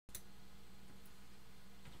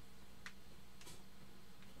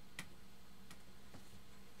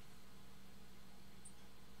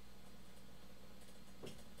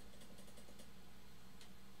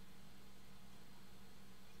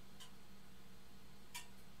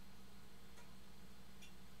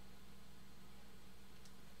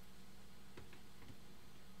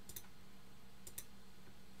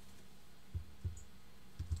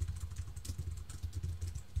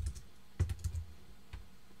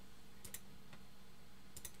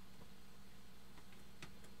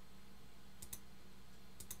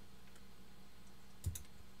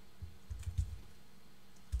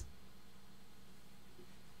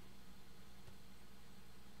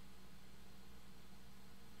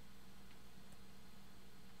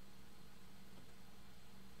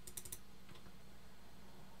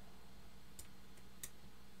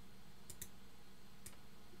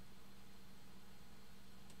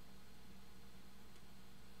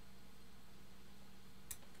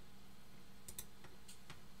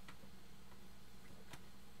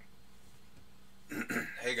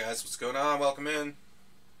guys, what's going on? Welcome in.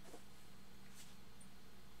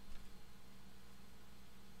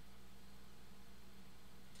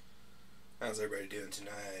 How's everybody doing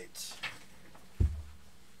tonight?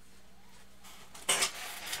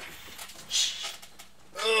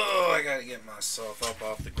 Oh, I gotta get myself up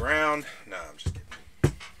off the ground. No, I'm just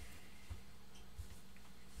kidding.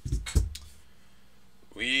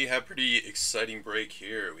 We have a pretty exciting break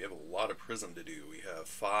here. We have a lot of Prizm to do. We have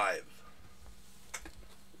 5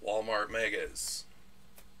 Walmart Megas.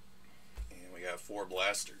 And we got 4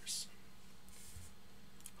 blasters.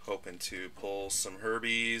 Hoping to pull some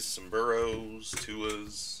Herbies, some Burrows,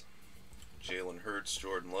 Tuas, Jalen Hurts,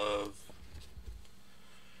 Jordan Love.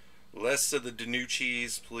 Less of the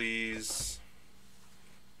Danucci's, please.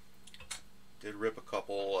 Did rip a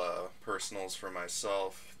couple personals for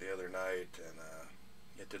myself the other night, and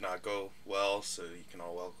it did not go well, so you can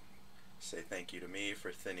all well say thank you to me for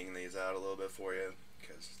thinning these out a little bit for you,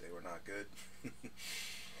 because they were not good.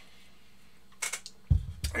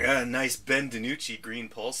 I got a nice Ben DiNucci green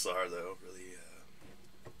pulsar though. Really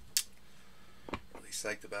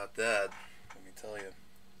psyched about that. Let me tell you.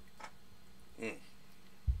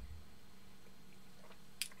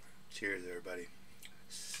 Cheers, everybody.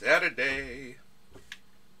 Saturday,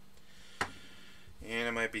 and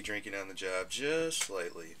I might be drinking on the job just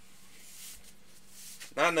slightly.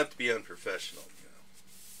 Not enough to be unprofessional, you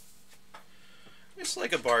know. It's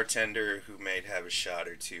like a bartender who might have a shot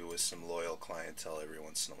or two with some loyal clientele every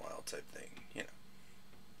once in a while type thing, you know.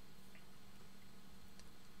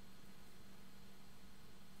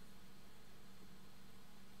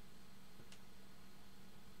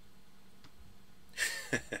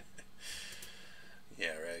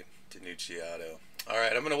 Yeah, right. DiNucci auto.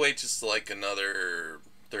 Alright, I'm going to wait just like another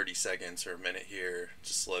 30 seconds or a minute here,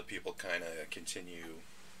 just to let people kind of continue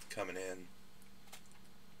coming in.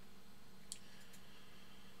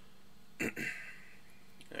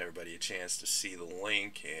 Everybody a chance to see the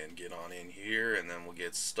link and get on in here, and then we'll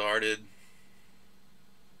get started.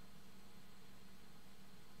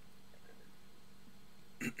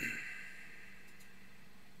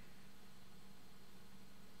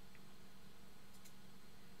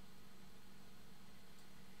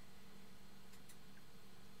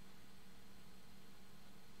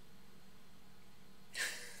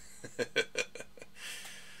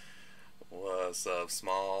 What's up,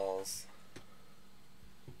 Smalls?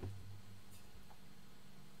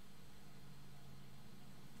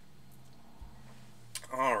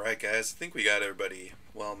 Alright, guys, I think we got everybody.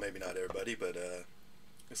 Well, maybe not everybody, but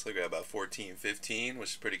looks like we got about 14, 15,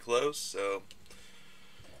 which is pretty close, so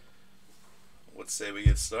let's say we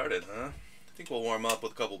get started, huh? I think we'll warm up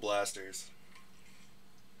with a couple blasters.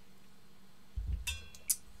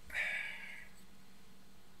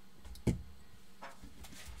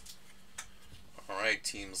 Alright,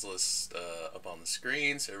 teams list up on the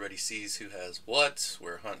screen so everybody sees who has what.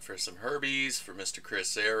 We're hunting for some Herbies for Mr.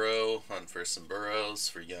 Chris Arrow, hunting for some Burrows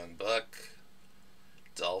for Young Buck,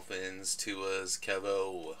 Dolphins, Tuas,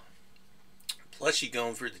 Kevo, Plushie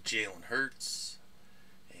going for the Jalen Hurts,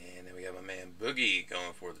 and then we got my man Boogie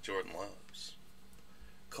going for the Jordan Loves.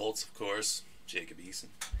 Colts, of course, Jacob Eason.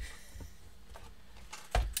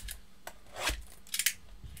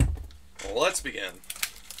 Well, let's begin.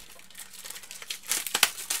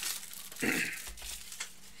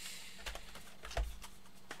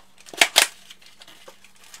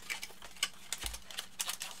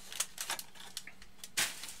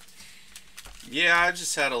 Yeah, I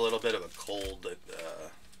just had a little bit of a cold that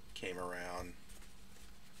came around.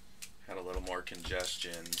 Had a little more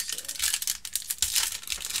congestion. So.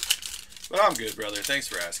 But I'm good, brother. Thanks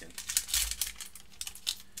for asking.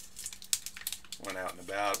 Went out and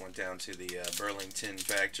about. Went down to the Burlington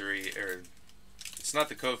factory. It's not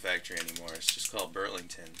the Coat Factory anymore. It's just called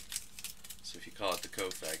Burlington. So if you call it the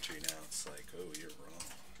Coat Factory now, it's like, oh, you're wrong.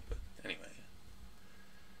 But anyway.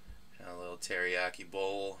 A little teriyaki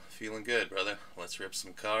bowl. Feeling good, brother. Let's rip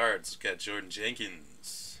some cards. We've got Jordan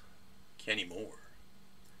Jenkins, Kenny Moore,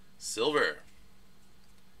 Silver,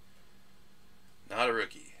 not a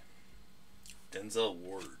rookie, Denzel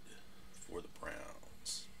Ward for the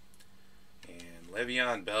Browns, and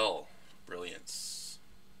Le'Veon Bell, Brilliance.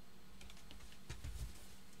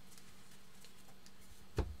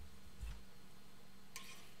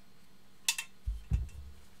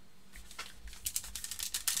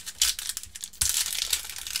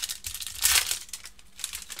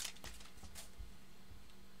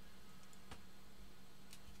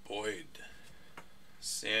 Boyd,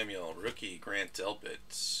 Samuel, rookie, Grant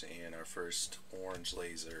Delpit, and our first orange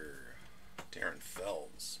laser, Darren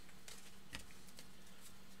Fells.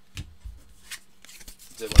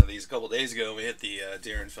 did one of these a couple days ago, and we hit the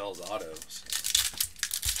Darren Fells autos.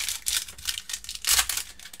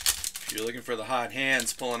 If you're looking for the hot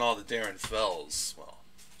hands pulling all the Darren Fells, well,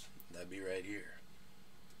 that'd be right here.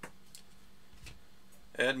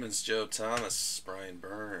 Edmonds, Joe Thomas, Brian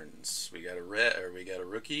Burns. We got a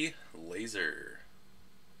rookie, Laser.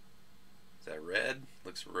 Is that red?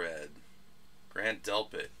 Looks red. Grant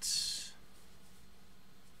Delpit.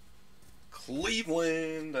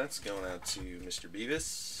 Cleveland. That's going out to Mr.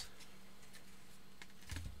 Beavis.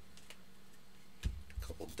 A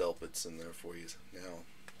couple Delpits in there for you now.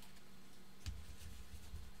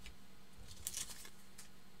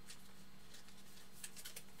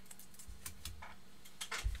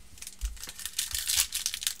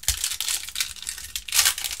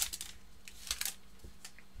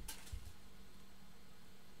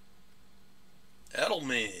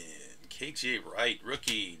 Edelman, KJ Wright,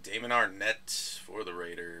 rookie, Damon Arnett for the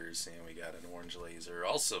Raiders, and we got an orange laser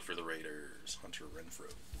also for the Raiders, Hunter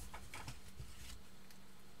Renfrow.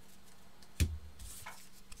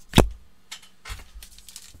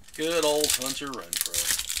 Good old Hunter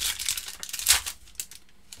Renfrow.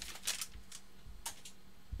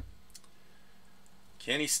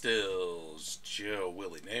 Kenny Stills, Joe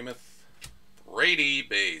Willie Namath, Brady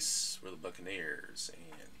base for the Buccaneers, and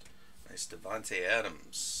nice Devontae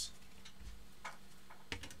Adams.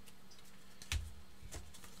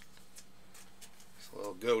 A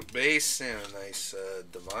little goat base and a nice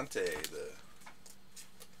Devontae,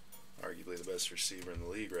 arguably the best receiver in the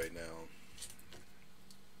league right now.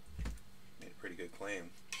 Made a pretty good claim.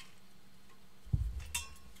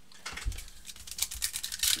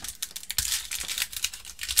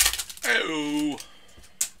 Oh,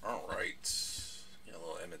 all right. Got a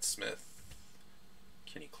little Emmitt Smith.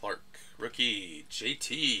 Kenny Clark, rookie,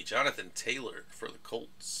 JT, Jonathan Taylor for the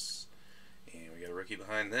Colts. And we got a rookie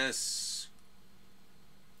behind this,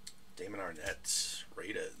 Damon Arnett,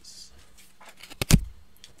 Raiders.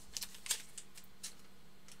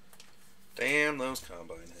 Damn those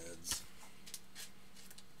combine heads.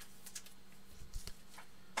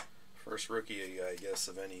 First rookie, I guess,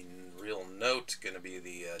 of any real note, going to be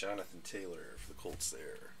the Jonathan Taylor for the Colts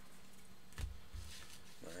there.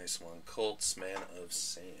 Nice one. Colts, Man of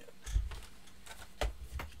Sand.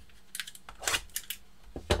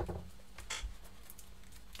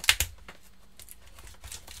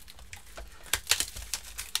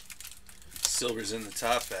 Silver's in the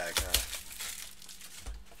top pack, huh?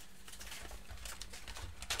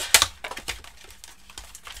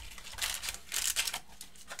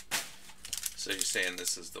 So you're saying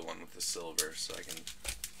this is the one with the silver, so I can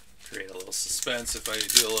create a little suspense if I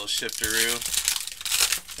do a little shifteroo.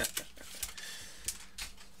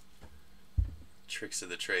 Tricks of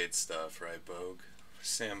the trade stuff, right, Bogue?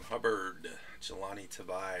 Sam Hubbard, Jelani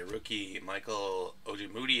Tabai, rookie, Michael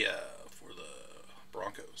Ojemudia for the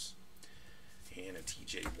Broncos, and a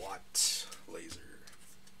TJ Watt laser.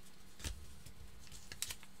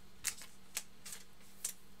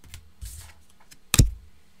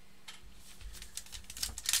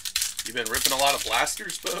 You been ripping a lot of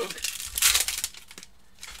blasters, Bogue?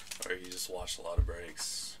 Or you just watched a lot of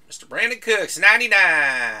breaks? Mr. Brandon Cooks, 99.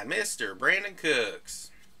 Mr. Brandon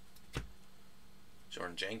Cooks.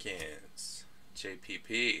 Jordan Jenkins.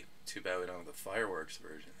 JPP. Too bad we don't have the fireworks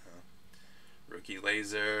version, huh? Rookie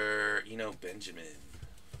laser. Eno Benjamin.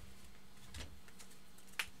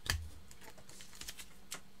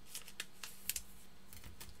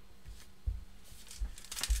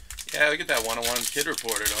 Yeah, we get that one-on-one kid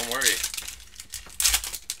reporter, don't worry.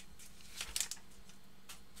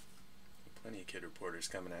 Plenty of kid reporters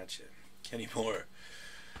coming at you. Kenny Moore.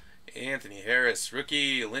 Anthony Harris,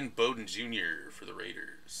 rookie. Lynn Bowden Jr. for the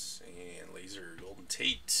Raiders. And laser Golden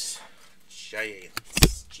Tate.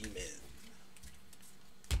 Giants. G-Men.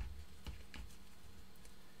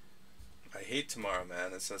 I hate tomorrow,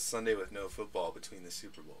 man. It's a Sunday with no football between the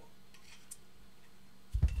Super Bowl.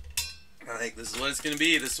 I think this is what it's going to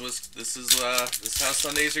be. This is how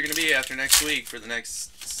Sundays are going to be after next week for the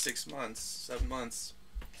next 6 months, 7 months.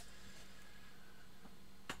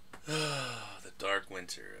 The dark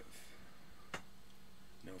winter of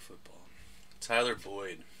no football. Tyler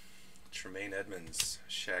Boyd, Tremaine Edmonds,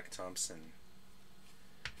 Shaq Thompson,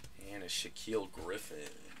 and a Shaquille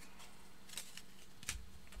Griffin.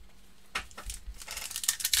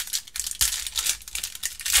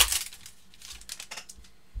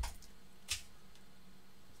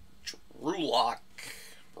 Rulock,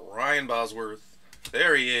 Brian Bosworth,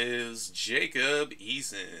 there he is, Jacob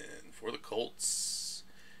Eason for the Colts,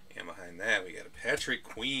 and behind that we got a Patrick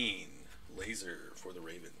Queen laser for the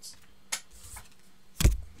Ravens.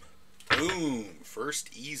 Boom,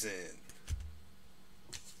 first Eason.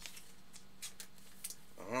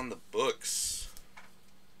 on the books.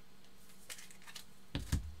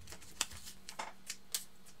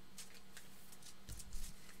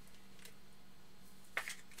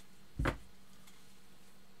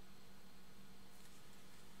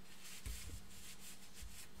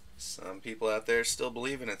 Some people out there still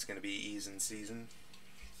believing it's going to be easing season.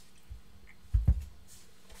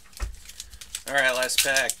 Alright, last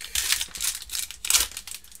pack.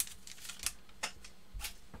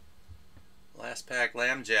 Last pack,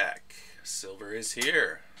 Lambjack. Silver is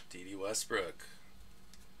here. D.D. Westbrook.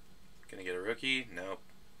 Gonna get a rookie? Nope.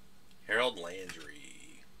 Harold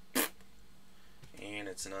Landry. And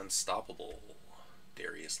it's an unstoppable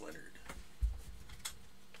Darius Leonard.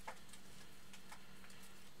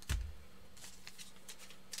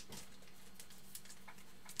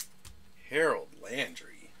 Harold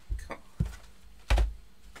Landry. Come on.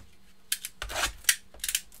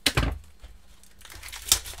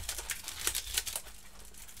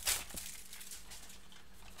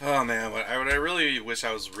 Oh man, what I really wish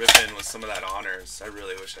I was ripping with some of that honors. I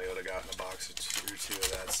really wish I would have gotten a box or two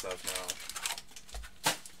of that stuff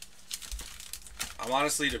now. I'm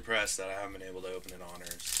honestly depressed that I haven't been able to open an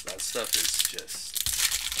honors. That stuff is just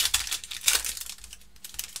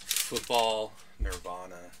football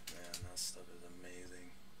nirvana. Man, that stuff is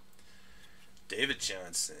amazing. David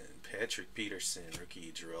Johnson, Patrick Peterson,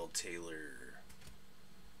 rookie Jarrell Taylor,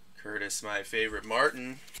 Curtis, my favorite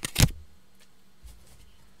Martin.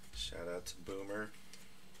 Shout out to Boomer.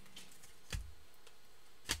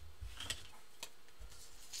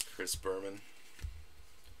 Chris Berman,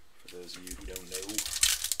 for those of you who don't know.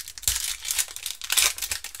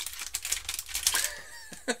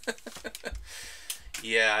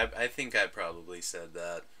 Yeah, I think I probably said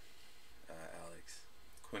that, Alex.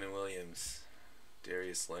 Quinnen Williams,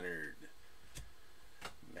 Darius Leonard,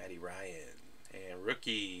 Matty Ryan, and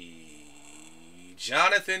rookie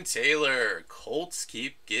Jonathan Taylor. Colts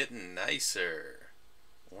keep getting nicer.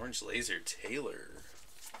 Orange Laser Taylor.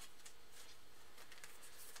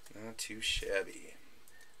 Not too shabby.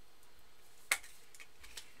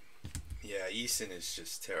 Yeah, Eason is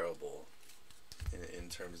just terrible in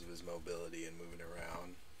terms of his mobility and moving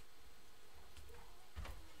around.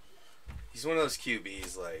 He's one of those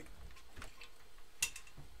QBs, like,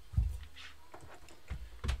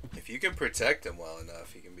 if you can protect him well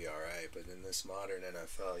enough, he can be alright. But in this modern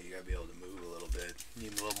NFL, you gotta be able to move a little bit. You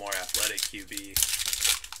need a little more athletic QB.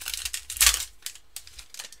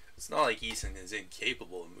 It's not like Eason is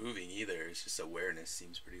incapable of moving either. It's just awareness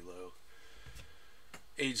seems pretty low.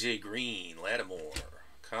 AJ Green, Lattimore,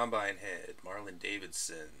 Combine Head, Marlon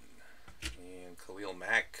Davidson, and Khalil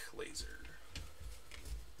Mack laser.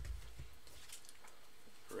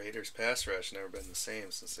 Raiders pass rush never been the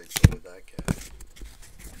same since they traded that guy.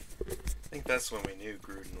 I think that's when we knew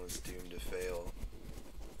Gruden was doomed to fail.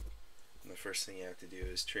 And the first thing you have to do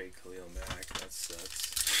is trade Khalil Mack. That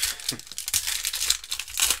sucks.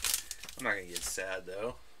 I'm not gonna get sad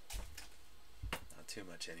though. Not too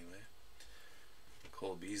much anyway.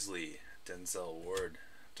 Cole Beasley, Denzel Ward,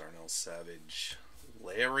 Darnell Savage,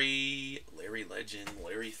 Larry Legend,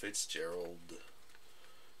 Larry Fitzgerald,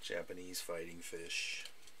 Japanese fighting fish.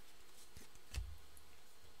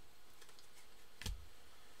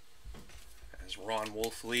 As Ron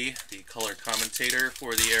Wolfley, the color commentator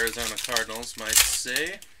for the Arizona Cardinals, might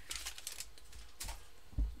say.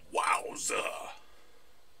 Wowza!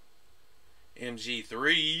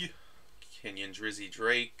 MG3, Kenyon Drizzy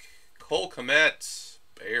Drake, Cole Kmet,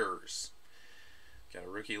 Bears. Got a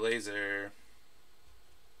rookie laser.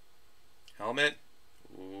 Helmet?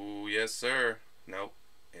 Ooh, yes sir. Nope.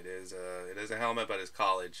 It is a helmet, but it's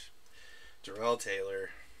college. Jarrell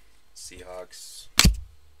Taylor, Seahawks.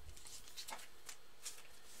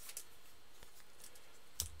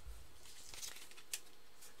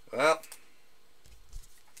 Well,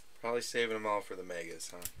 probably saving them all for the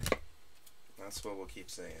megas, huh? That's what we'll keep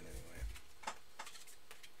saying anyway.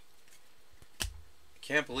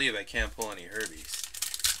 Can't believe I can't pull any Herbies.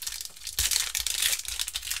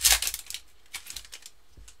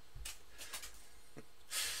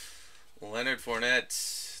 Leonard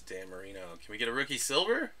Fournette, Dan Marino. Can we get a rookie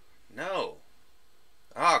silver? No.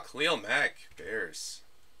 Ah, Khalil Mack, Bears.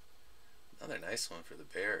 Another nice one for the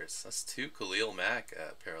Bears. That's two Khalil Mack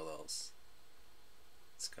parallels.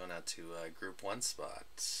 It's going out to Group 1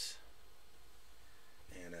 spot.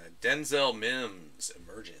 And Denzel Mims,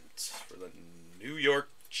 Emergent, for the New York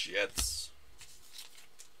Jets.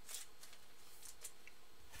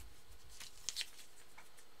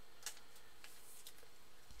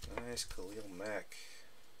 Nice Khalil Mack.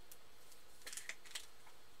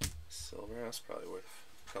 Silver, that's probably worth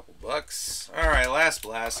Couple bucks. Alright, last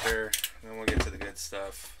blaster. Then we'll get to the good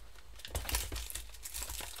stuff.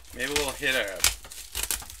 Maybe we'll hit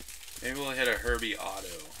a Herbie auto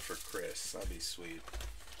for Chris. That'd be sweet.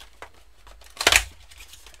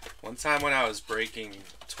 One time when I was breaking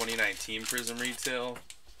 2019 Prizm retail,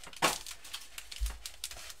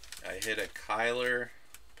 I hit a Kyler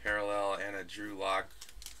parallel and a Drew Lock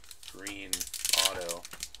green auto.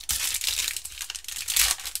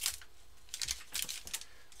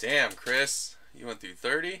 Damn, Chris, you went through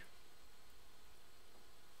 30?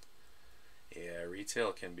 Yeah,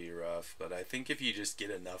 retail can be rough, but I think if you just get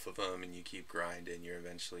enough of them and you keep grinding, you're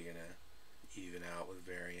eventually going to even out with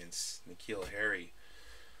variance. N'Keal Harry,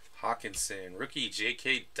 Hawkinson, rookie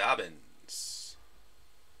J.K. Dobbins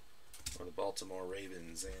for the Baltimore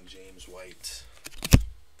Ravens, and James White.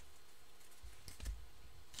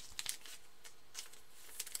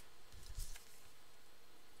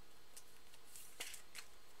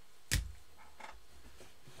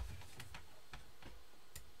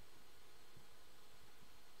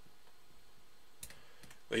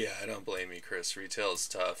 But yeah, I don't blame you, Chris. Retail is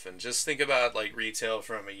tough. And just think about like retail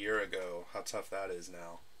from a year ago, how tough that is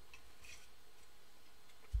now.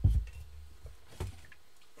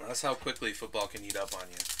 That's how quickly football can eat up on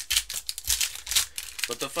you.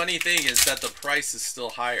 But the funny thing is that the price is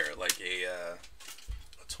still higher. Like a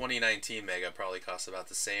 2019 Mega probably costs about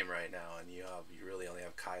the same right now, and you really only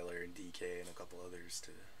have Kyler and DK and a couple others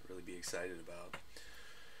to really be excited about.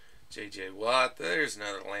 J.J. Watt, there's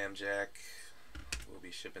another Lambjack. We'll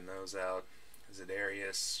be shipping those out.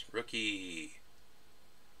 Zedarius, rookie.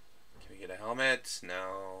 Can we get a helmet?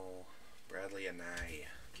 No. Bradley and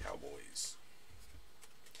Cowboys.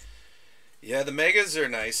 Yeah, the Megas are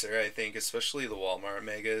nicer, I think, especially the Walmart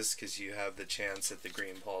Megas, because you have the chance at the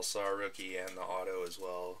Green Pulsar rookie and the auto as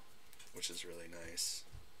well, which is really nice.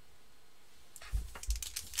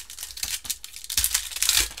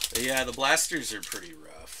 But yeah, the blasters are pretty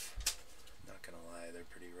rough. Not gonna lie, they're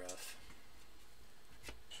pretty rough.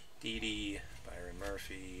 Dede, Byron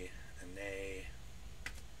Murphy, Ane,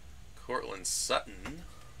 Cortland Sutton,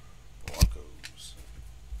 Broncos.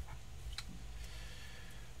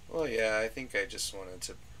 Well, yeah, I think I just wanted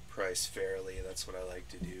to price fairly. That's what I like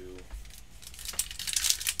to do.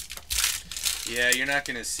 Yeah, you're not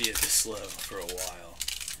going to see it this low for a while.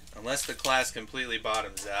 Unless the class completely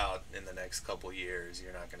bottoms out in the next couple years,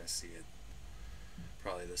 you're not going to see it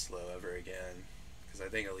probably this low ever again. Because I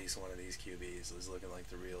think at least one of these QBs is looking like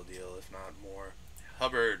the real deal, if not more.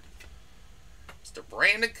 Hubbard. Mr.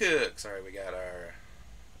 Brandon Cooks. Alright, we got our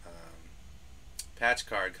patch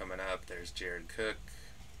card coming up. There's Jared Cook.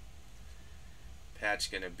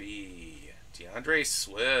 Patch going to be DeAndre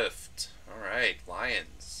Swift. Alright,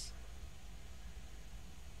 Lions.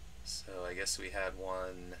 So I guess we had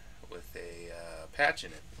one with a patch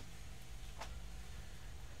in it.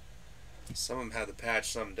 Some of them have the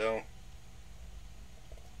patch, some don't.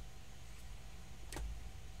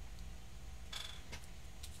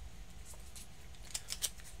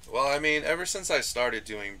 Well, I mean, ever since I started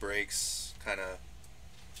doing breaks kind of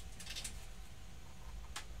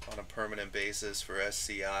on a permanent basis for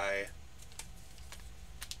SCI,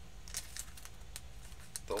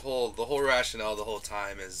 the whole rationale the whole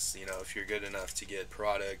time is, you know, if you're good enough to get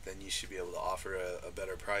product, then you should be able to offer a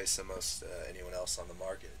better price than most anyone else on the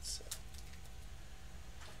market. So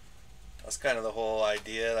that's kind of the whole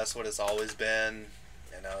idea. That's what it's always been,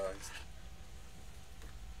 you know.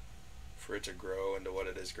 For it to grow into what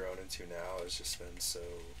it has grown into now has just been so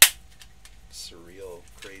surreal,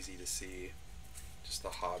 crazy to see. Just the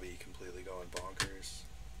hobby completely going bonkers.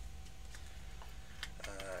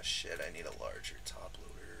 Shit, I need a larger top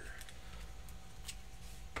loader.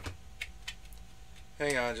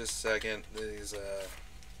 Hang on just a second. These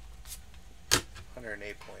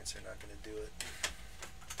 108 points are not going to do it.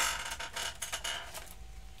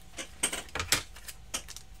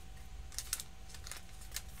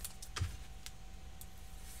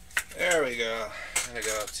 There we go. I'm going to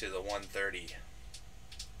go up to the 130.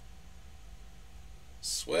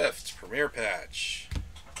 Swift, Premier Patch.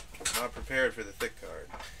 I'm not prepared for the thick card.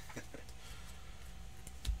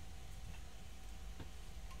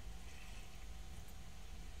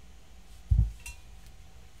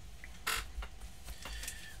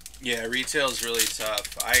 Yeah, retail is really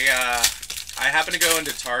tough. I happened to go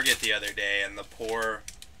into Target the other day, and the poor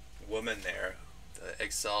woman there, the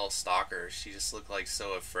Excel stalker, she just looked like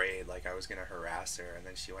so afraid, like I was gonna harass her, and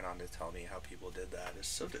then she went on to tell me how people did that. It's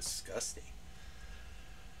so disgusting.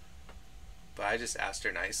 But I just asked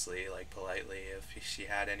her nicely, like politely, if she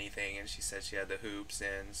had anything, and she said she had the hoops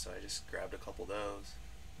in, so I just grabbed a couple of those.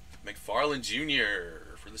 McFarland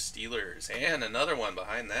Jr. for the Steelers. And another one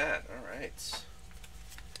behind that. Alright.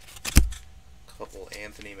 Couple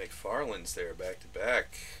Anthony McFarlands there back to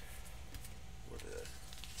back for the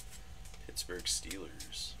Pittsburgh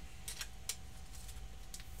Steelers.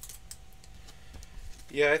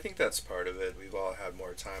 Yeah, I think that's part of it. We've all had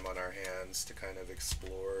more time on our hands to kind of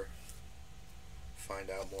explore, find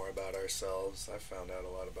out more about ourselves. I found out a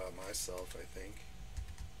lot about myself, I think.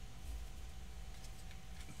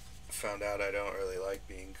 Found out I don't really like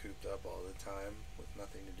being cooped up all the time with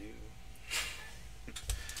nothing to do.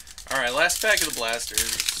 Alright, last pack of the blasters.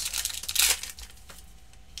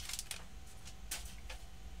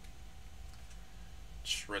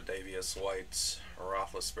 Tre'Davious White,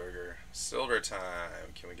 Roethlisberger, silver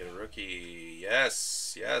time. Can we get a rookie?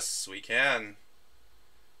 Yes, yes, we can.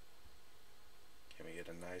 Can we get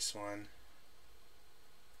a nice one?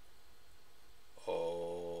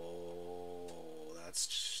 Oh,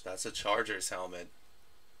 that's a Chargers helmet.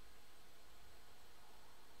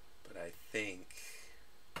 But I think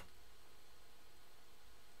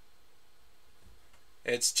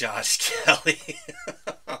it's Josh Kelly.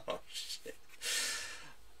 Oh shit.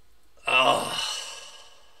 Oh.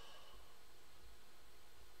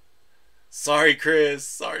 Sorry, Chris.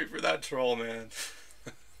 Sorry for that troll, man.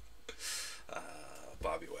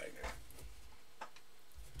 Bobby Wagner.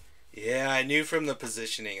 Yeah, I knew from the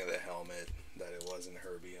positioning of the helmet that it wasn't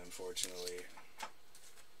Herbie, unfortunately.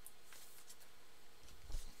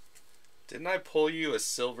 Didn't I pull you a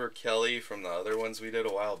silver Kelly from the other ones we did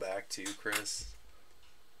a while back too, Chris?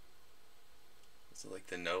 Is it like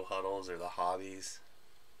the no huddles or the hobbies?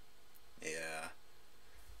 Yeah.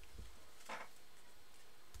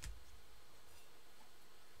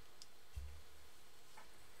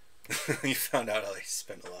 You found out I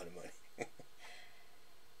spent a lot of money.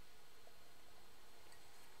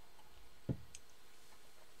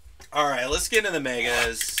 Alright, let's get into the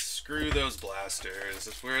megas. Screw those blasters.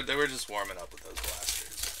 They were just warming up with those blasters.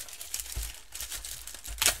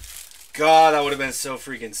 God, that would have been so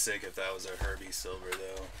freaking sick if that was a Herbie Silver,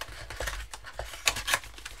 though.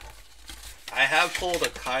 I have pulled a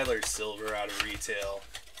Kyler Silver out of retail.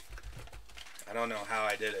 I don't know how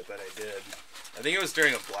I did it, but I did. I think it was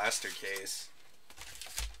during a blaster case.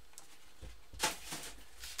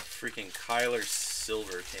 Freaking Kyler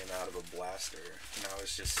Silver came out of a blaster, and I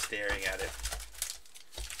was just staring at it.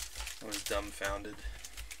 I was dumbfounded.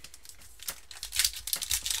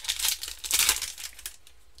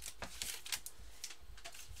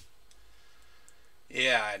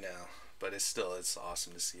 Yeah, I know, but it's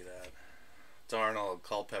awesome to see that. Darnold,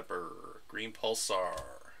 Culpepper, Green Pulsar,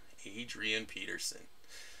 Adrian Peterson.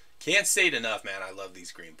 Can't say it enough, man. I love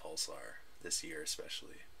these Green Pulsar this year,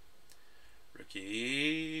 especially.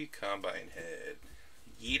 Rookie Combine Head,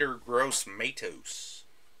 Yetur Gross Matos.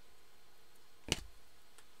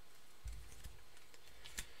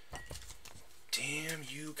 Damn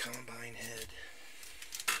you, Combine Head.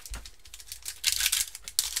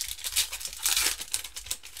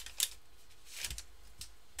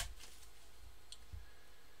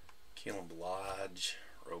 Keelan Lodge,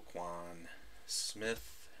 Roquan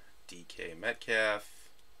Smith, DK Metcalf,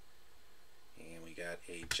 and we got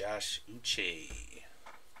a Josh Uche,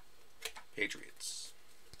 Patriots.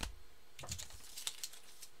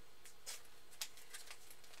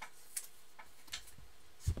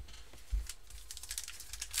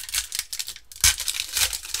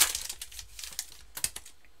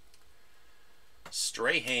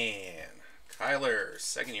 Strahan, Kyler,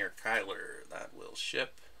 second year Kyler, that will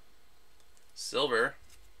ship. Silver,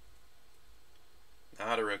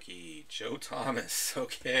 not a rookie. Joe Thomas,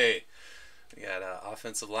 okay. We got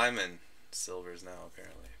offensive lineman silvers now,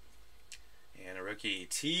 apparently. And a rookie,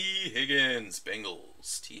 T. Higgins,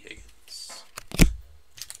 Bengals, T. Higgins.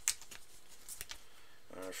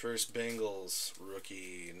 Our first Bengals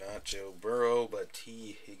rookie, not Joe Burrow, but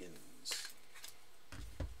T. Higgins.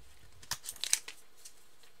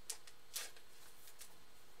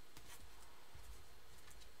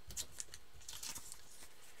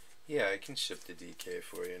 Yeah, I can ship the DK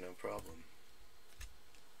for you, no problem.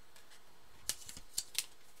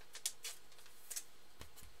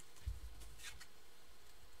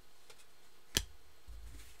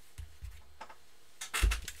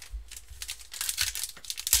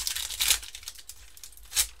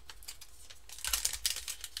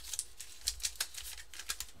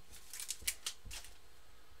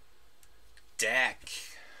 Dak.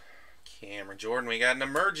 Cameron Jordan, we got an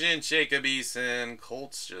emergent Jacob Eason.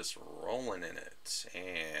 Colts just rolling in it.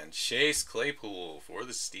 And Chase Claypool for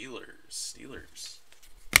the Steelers.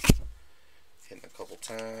 Hitting a couple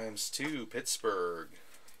times to Pittsburgh.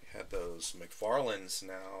 Had those McFarlanes,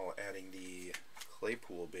 now adding the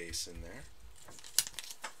Claypool base in there.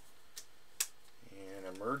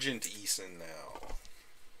 And Emergent Eason now.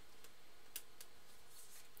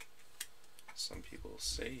 Some people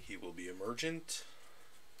say he will be emergent.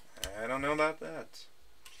 I don't know about that.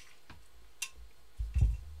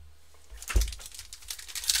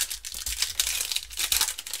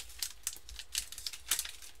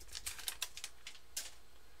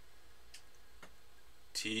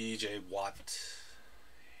 TJ Watt,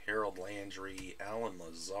 Harold Landry, Alan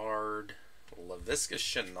Lazard, LaVisca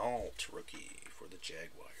Chenault rookie for the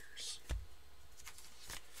Jaguars.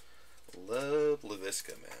 Love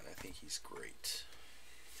LaVisca, man. I think he's great.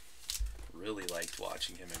 Really liked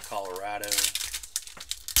watching him in Colorado. I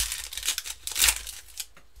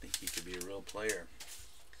think he could be a real player.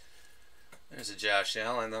 There's a Josh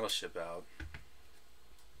Allen. That'll ship out.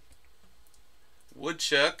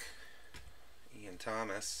 Woodchuck, Ian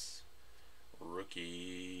Thomas, rookie,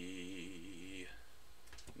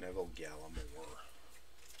 Neville Gallimore.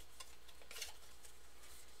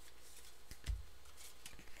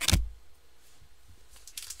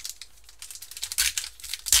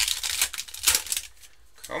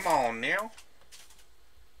 Come on now.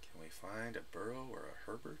 Can we find a Burrow or a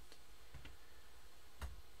Herbert?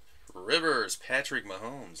 Rivers, Patrick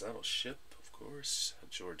Mahomes. That'll ship, of course.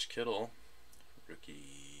 George Kittle.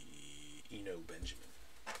 Rookie, Eno Benjamin.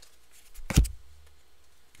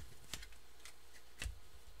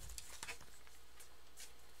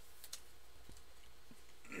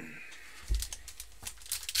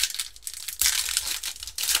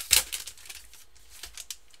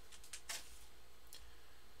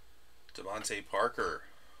 Devontae Parker,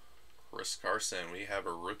 Chris Carson. We have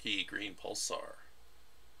a rookie green pulsar.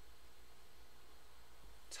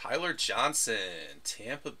 Tyler Johnson,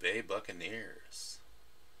 Tampa Bay Buccaneers.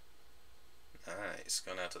 Nice.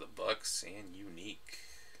 Going out to the Bucks and Unique.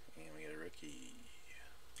 And we get a rookie,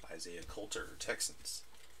 Isaiah Coulter, Texans.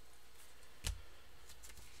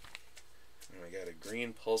 And we got a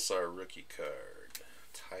green pulsar rookie card,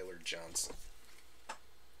 Tyler Johnson.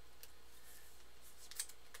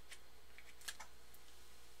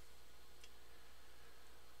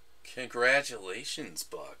 Congratulations,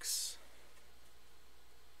 Bucks.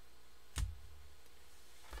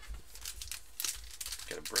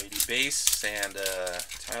 Got a Brady base and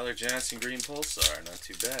Tyler Johnson green pulsar. Not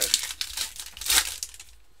too bad.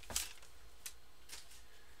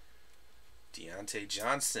 Deontay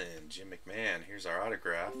Johnson, Jim McMahon. Here's our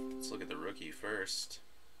autograph. Let's look at the rookie first.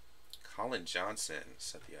 Colin Johnson.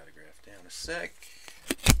 Set the autograph down a sec.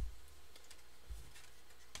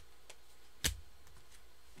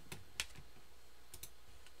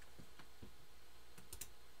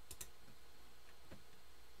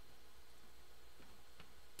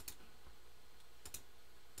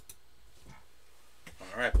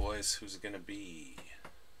 Alright, boys, who's it going to be?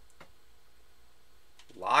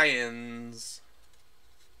 Lions.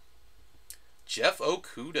 Jeff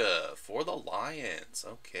Okudah for the Lions.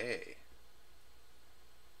 Okay.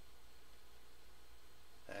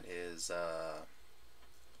 That is,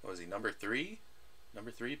 what was he, number 3?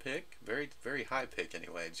 Number 3 pick? Very, very high pick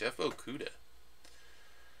anyway. Jeff Okudah.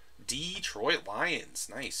 Detroit Lions.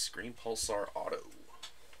 Nice. Green Pulsar Auto.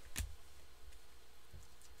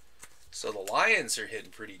 So the Lions are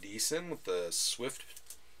hitting pretty decent with the Swift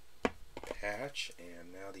patch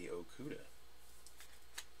and now the Okudah.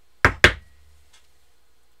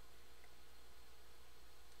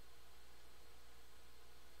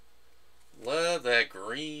 Love that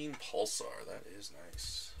green pulsar. That is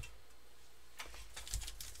nice.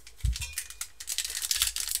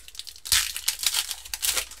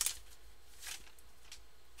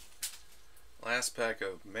 Last pack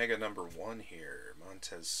of Mega number 1 here.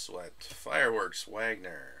 Montez Sweat, Fireworks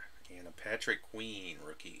Wagner, and a Patrick Queen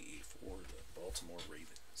rookie for the Baltimore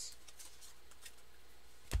Ravens.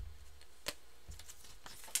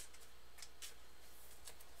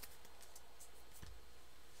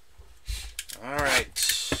 Alright.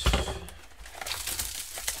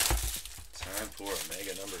 Time for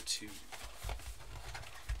Omega number 2.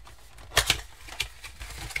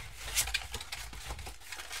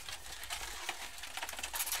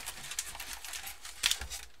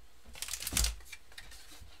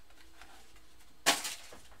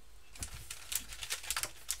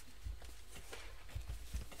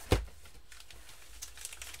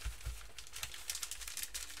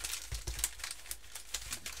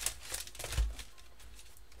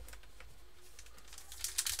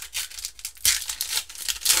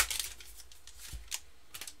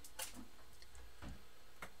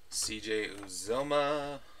 CJ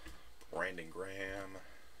Uzoma, Brandon Graham,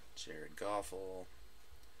 Jared Goffel,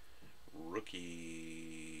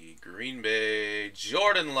 Rookie, Green Bay,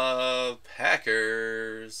 Jordan Love,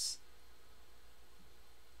 Packers.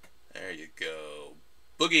 There you go.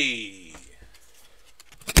 Boogie.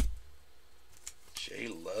 J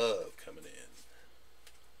Love coming in.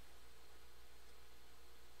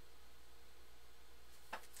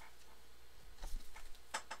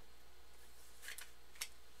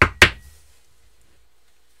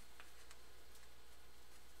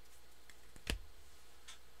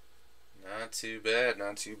 Not too bad,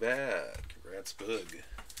 not too bad. Congrats, Boog.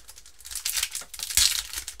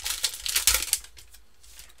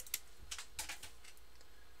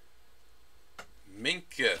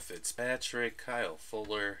 Minka Fitzpatrick, Kyle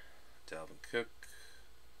Fuller, Dalvin Cook,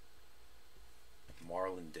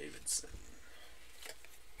 Marlon Davidson.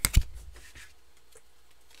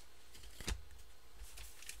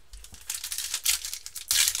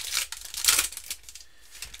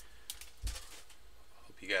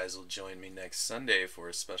 Hope you guys will join me next Sunday for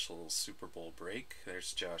a special Super Bowl break.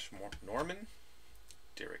 There's Josh Norman,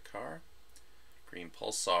 Derek Carr, Green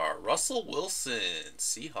Pulsar, Russell Wilson,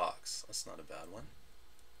 Seahawks. That's not a bad one.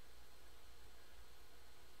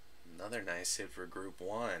 Another nice hit for Group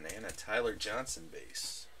 1 and a Tyler Johnson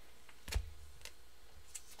base.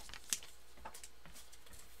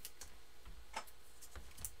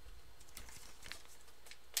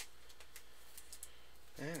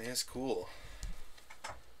 And it's cool.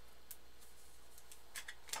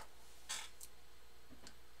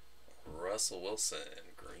 Russell Wilson,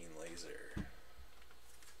 green laser.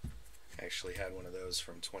 Actually had one of those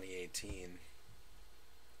from 2018.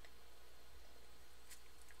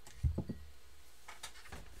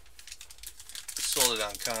 Sold it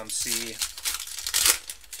on ComC.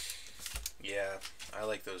 Yeah, I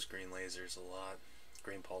like those green lasers a lot.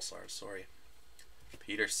 Green pulsars, sorry.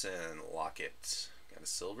 Peterson, Lockett. Got a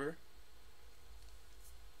silver.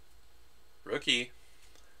 Rookie.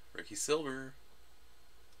 Rookie silver.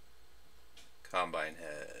 Combine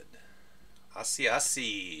head.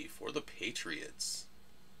 Asiasi for the Patriots.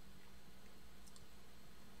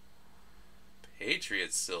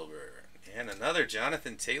 Patriots silver. And another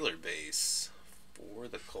Jonathan Taylor base for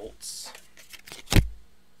the Colts.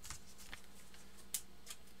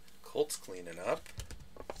 Colts cleaning up.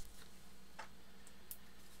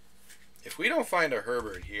 If we don't find a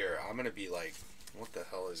Herbert here, I'm going to be like, what the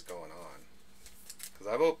hell is going on? Because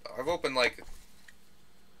I've opened like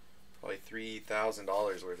probably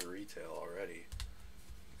 $3,000 worth of retail already.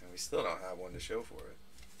 And we still don't have one to show for it.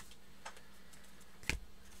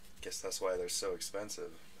 Guess that's why they're so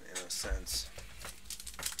expensive, in a sense.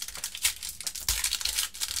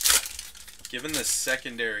 Given the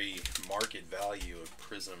secondary market value of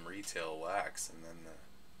Prizm retail wax and then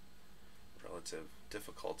the relative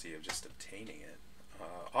difficulty of just obtaining it.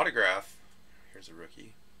 Autograph. Here's a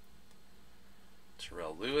rookie.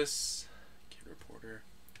 Terrell Lewis. Kid Reporter.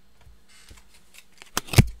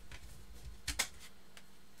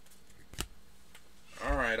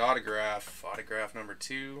 Alright, autograph. Autograph number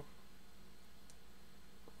 2.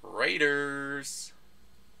 Raiders.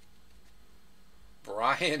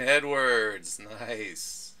 Brian Edwards.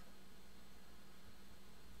 Nice.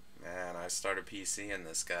 Man, I started PCing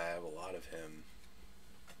this guy. I have a lot of him.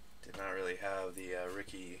 Did not really have the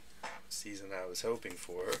rookie season I was hoping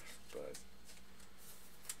for, but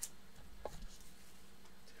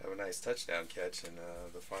have a nice touchdown catch in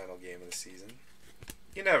the final game of the season.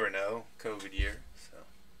 You never know, COVID year. So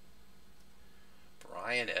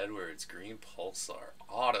Brian Edwards, green pulsar,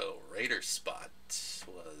 auto Raider spot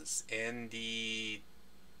was N2D2.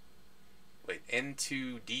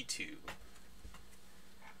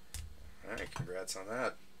 All right, congrats on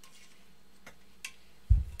that.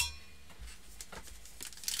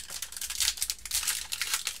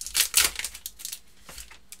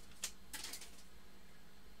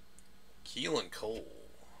 Keelan Cole,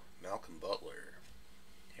 Malcolm Butler,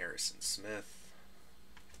 Harrison Smith,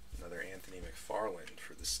 another Anthony McFarland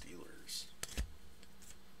for the Steelers.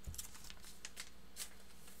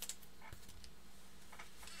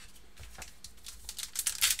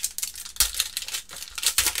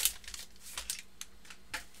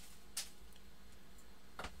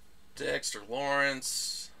 Dexter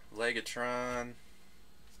Lawrence, Legatron,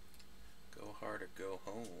 go hard or go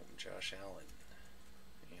home, Josh Allen,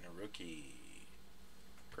 and a rookie,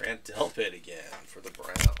 Grant Delpit again for the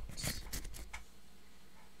Browns.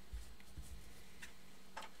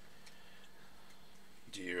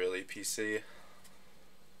 Do you really PC?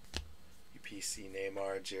 You PC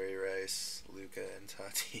Neymar, Jerry Rice, Luca, and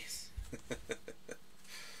Tatis.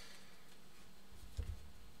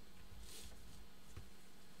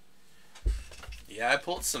 Yeah, I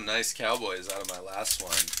pulled some nice Cowboys out of my last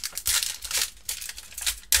one.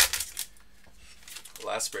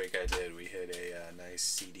 Last break I did, we hit a nice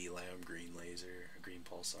CD Lamb green laser, a green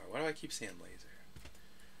pulsar. Why do I keep saying laser?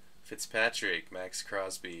 Fitzpatrick, Max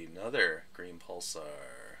Crosby, another green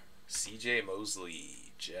pulsar. CJ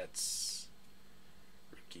Mosley, Jets.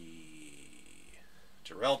 Rookie.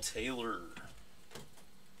 Jarrell Taylor.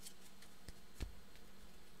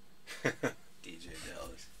 DJ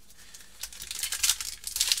Dallas.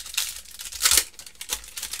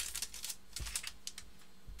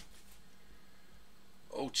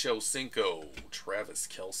 Ocho Cinco, Travis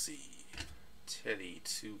Kelce, Teddy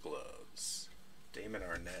Two Gloves, Damon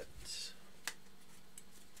Arnett.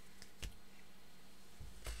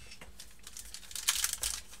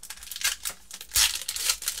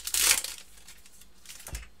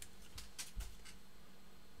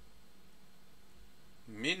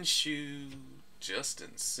 Minshew,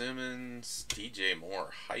 Justin Simmons, DJ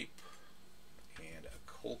Moore Hype, and a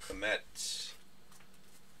Cole Kmet.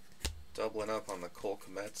 Doubling up on the Cole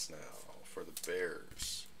Kmets now for the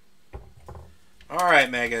Bears.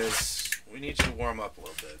 Alright, Megas. We need you to warm up a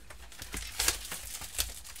little bit.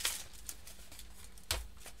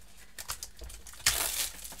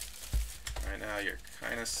 Right now, you're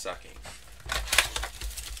kind of sucking.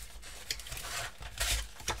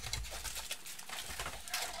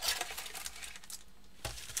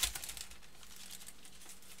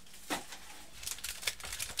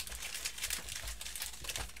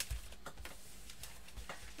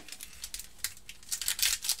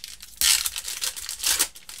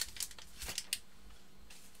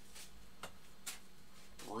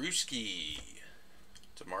 Brewski,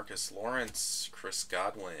 DeMarcus Lawrence, Chris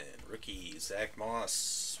Godwin, rookie Zach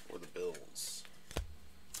Moss for the Bills.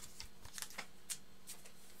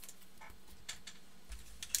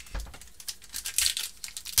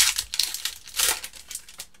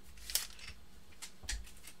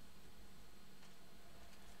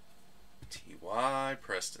 T.Y.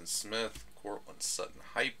 Preston Smith, Cortland Sutton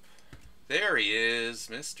Hype. There he is,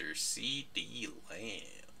 Mr. C.D. Lamb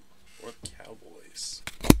for the Cowboys.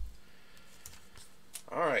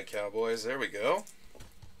 Alright, Cowboys, there we go.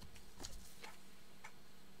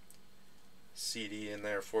 CD in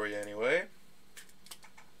there for you anyway.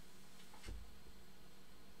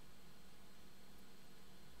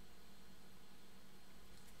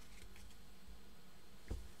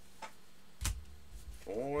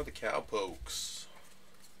 For the Cowpokes.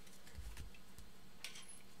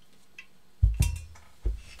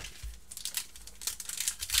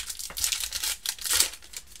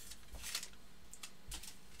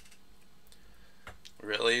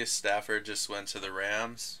 Really? Stafford just went to the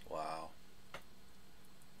Rams? Wow.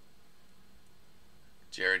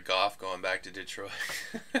 Jared Goff going back to Detroit.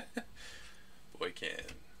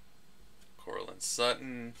 Boykin. Cortland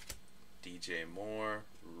Sutton. DJ Moore.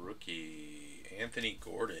 Rookie. Anthony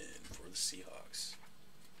Gordon for the Seahawks.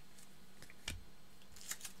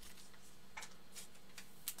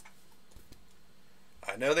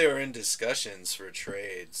 I know they were in discussions for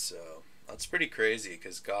trades, so that's pretty crazy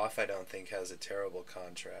because Goff, I don't think, has a terrible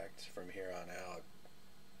contract from here on out.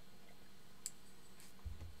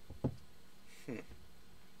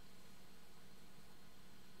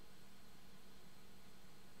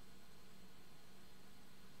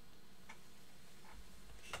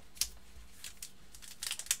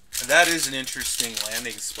 That is an interesting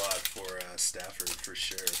landing spot for Stafford for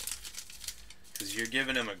sure, because you're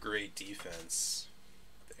giving him a great defense.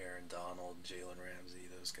 Aaron Donald, Jalen Ramsey,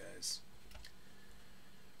 those guys.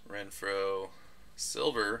 Renfro,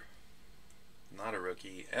 Silver, not a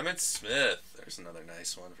rookie. Emmitt Smith, there's another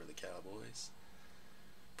nice one for the Cowboys.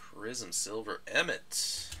 Prizm Silver,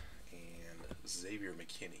 Emmitt, and Xavier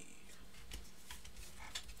McKinney.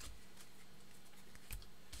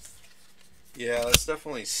 Yeah, let's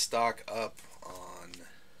definitely stock up on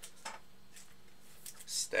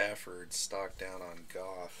Stafford, stock down on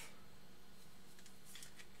Goff.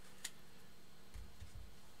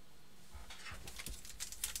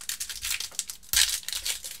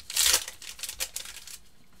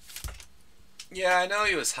 Yeah, I know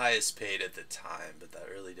he was highest paid at the time, but that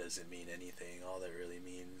really doesn't mean anything. All that really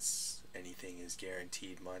means anything is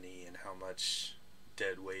guaranteed money and how much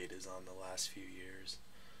dead weight is on the last few years.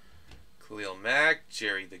 Khalil Mack,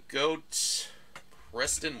 Jerry the Goat,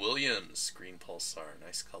 Preston Williams, Green Pulsar,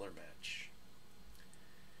 nice color match.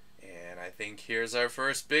 And I think here's our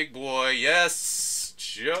first big boy. Yes,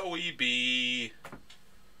 Joey B.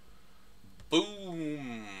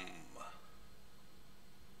 Boom.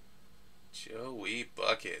 Joey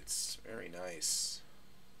Buckets, very nice.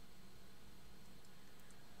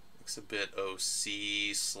 Looks a bit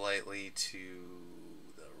OC, slightly to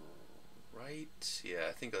the right. Yeah,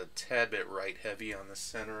 I think a tad bit right heavy on the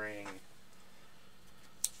centering.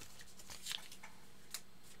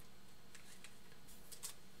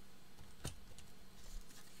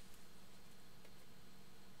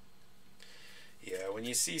 When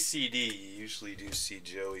you see CD, you usually do see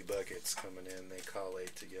Joey Buckets coming in. They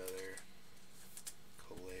collate together.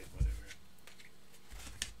 Collate, whatever.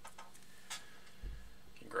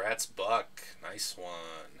 Congrats, Buck. Nice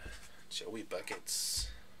one. Joey Buckets.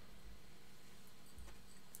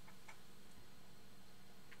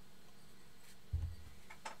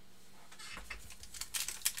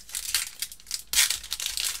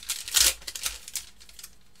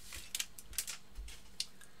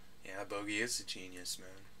 Yeah, Bogey is a genius, man.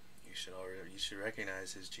 You should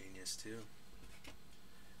recognize his genius too.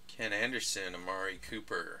 Ken Anderson, Amari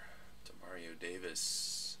Cooper, Demario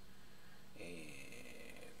Davis,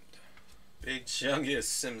 and Big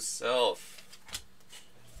Chungus himself,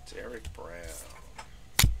 Derek Brown.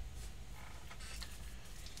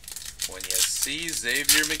 When you see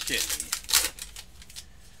Xavier McKinney,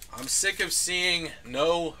 I'm sick of seeing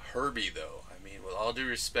no Herbie though. I mean, with all due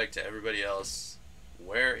respect to everybody else,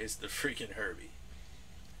 where is the freaking Herbie?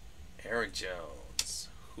 Aaron Jones.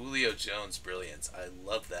 Julio Jones brilliance. I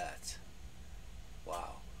love that.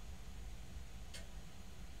 Wow.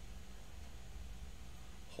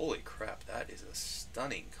 Holy crap, that is a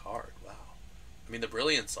stunning card. Wow. I mean, the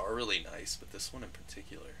brilliants are really nice, but this one in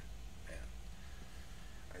particular, man.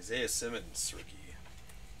 Isaiah Simmons, rookie.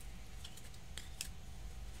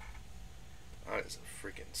 That is a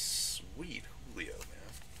freaking sweet Julio, man.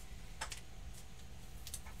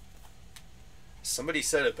 Somebody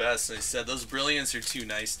said it best, and they said those brilliants are too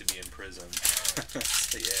nice to be in Prizm.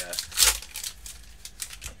 So, yeah,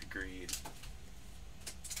 agreed.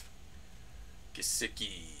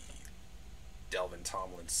 Gesicki, Delvin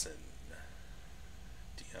Tomlinson,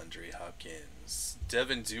 DeAndre Hopkins,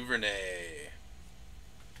 Devin Duvernay.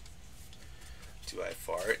 Do I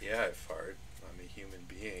fart? Yeah, I fart. I'm a human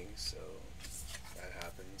being, so that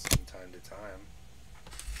happens from time to time.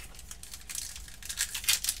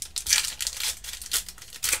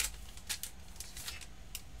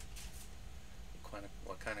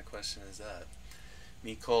 What kind of question is that?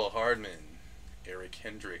 Mecole Hardman, Eric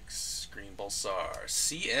Hendricks, Green Bulsar,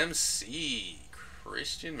 CMC,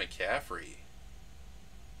 Christian McCaffrey.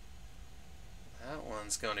 That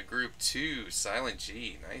one's going to Group 2, Silent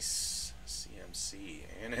G. Nice CMC.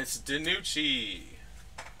 And it's Danucci.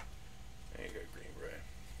 There you go, Green Bray.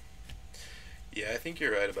 Yeah, I think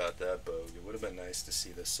you're right about that, Bogue. It would have been nice to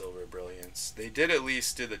see the Silver Brilliance. They did at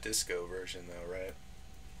least do the disco version, though, right?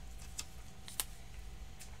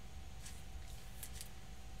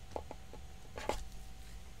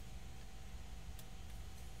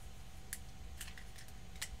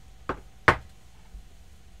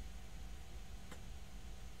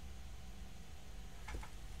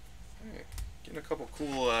 Getting a couple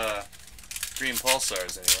cool green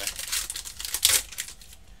pulsars anyway.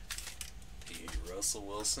 The Russell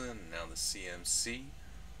Wilson, now the CMC.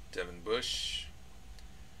 Devin Bush,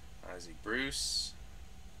 Isaac Bruce,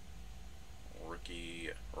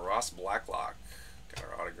 rookie Ross Blacklock. Got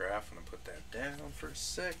our autograph. I'm gonna put that down for a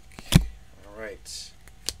sec. All right.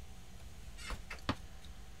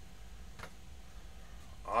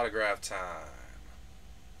 Autograph time.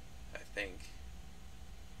 I think.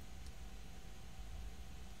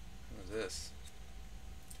 This?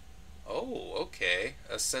 Oh, okay.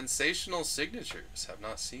 A Sensational Signatures. Have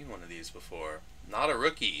not seen one of these before. Not a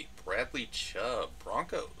rookie. Bradley Chubb,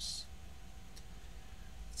 Broncos.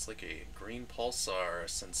 It's like a green pulsar.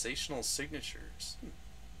 Sensational Signatures.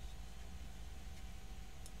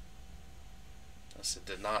 Thus it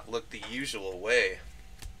did not look the usual way.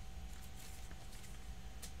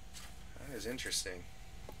 That is interesting.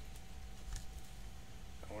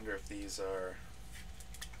 I wonder if these are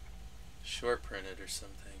short printed or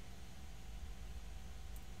something.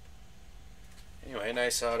 Anyway,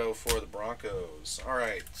 nice auto for the Broncos.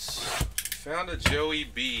 Alright. We found a Joey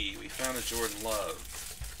B. We found a Jordan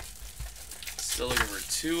Love. Still looking for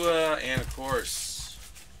Tua and, of course,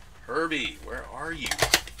 Herbie. Where are you?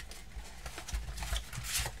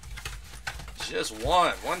 Just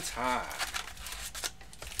one time.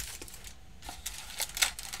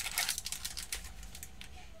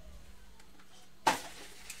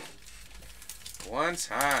 One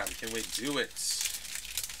time, can we do it?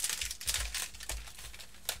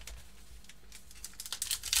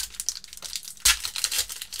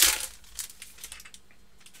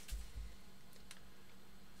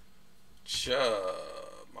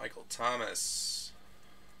 Chubb, Michael Thomas,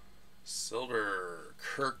 Silver,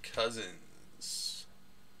 Kirk Cousins,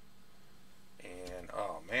 and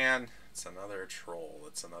oh man, it's another troll.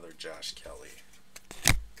 It's another Josh Kelly.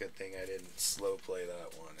 Good thing I didn't slow play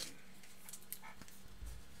that one and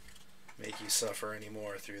make you suffer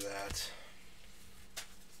anymore through that.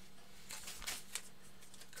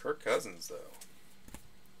 Kirk Cousins, though.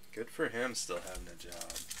 Good for him still having a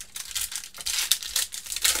job.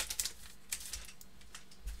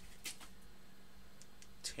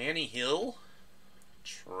 Tanny Hill,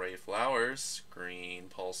 Trey Flowers, Green,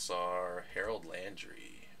 Pulsar, Harold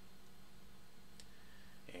Landry,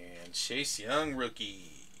 and Chase Young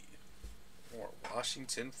rookie for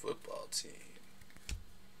Washington football team.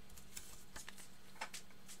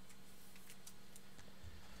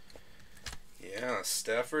 Yeah,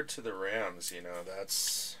 Stafford to the Rams, you know,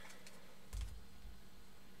 that's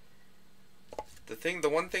the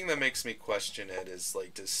one thing that makes me question it is,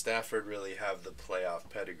 like, does Stafford really have the playoff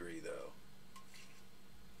pedigree, though?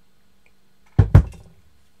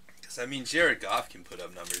 Because, I mean, Jared Goff can put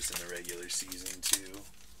up numbers in the regular season, too.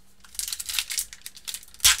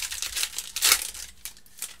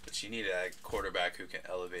 But you need a quarterback who can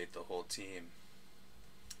elevate the whole team.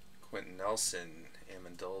 Quentin Nelson,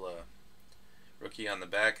 Amendola. Rookie on the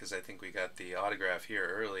back, because I think we got the autograph here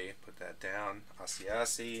early. Put that down.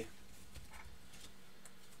 Asiasi.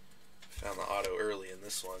 Found the auto early in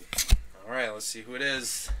this one. Alright, let's see who it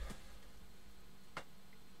is.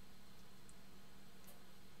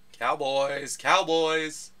 Cowboys!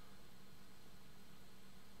 Cowboys!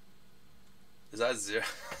 Is that 0?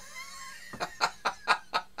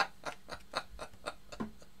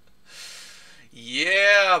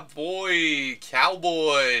 Yeah, boy!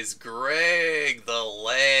 Cowboys! Greg the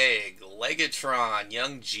Leg! Legatron!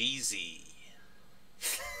 Young Jeezy!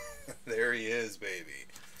 There he is, baby.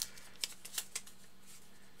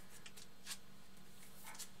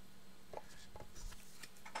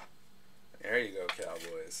 There you go,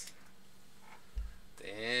 Cowboys.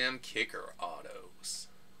 Damn kicker autos.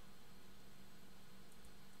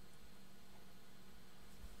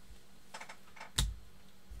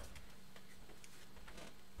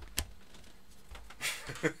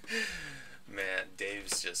 Man,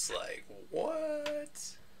 Dave's just like,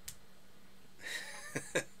 what?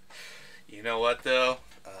 You know what, though?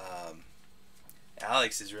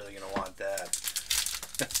 Alex is really going to want that.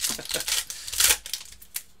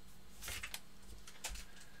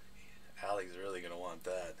 Alex is really going to want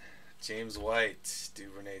that. James White,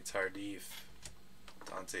 Duvernay Tardif,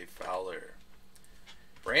 Dante Fowler.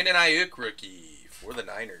 Brandon Ayuk rookie for the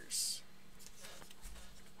Niners.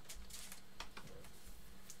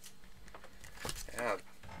 Yeah.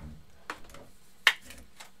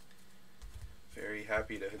 Very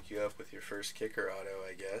happy to hook you up with your first kicker auto,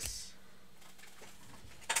 I guess.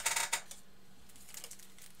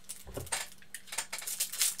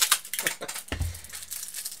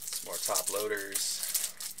 Some more top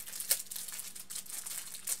loaders.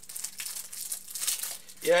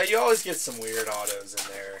 Yeah, you always get some weird autos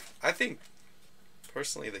in there. I think,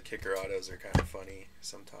 personally, the kicker autos are kind of funny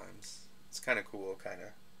sometimes. It's kind of cool, kind of.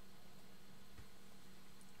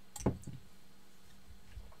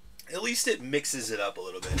 At least it mixes it up a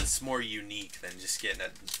little bit. It's more unique than just getting a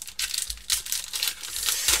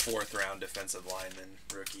 4th round defensive lineman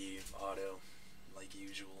rookie auto like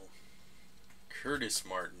usual. Curtis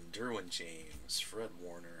Martin, Derwin James, Fred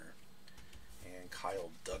Warner, and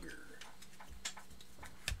Kyle Duggar.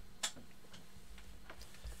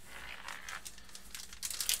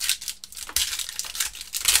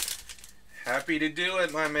 Happy to do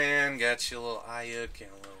it, my man. Got you a little Ayuk and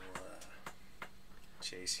a little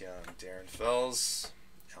Chase Young, Darren Fells,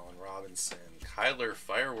 Allen Robinson, Kyler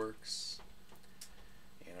Fireworks,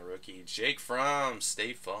 and a rookie, Jake Fromm,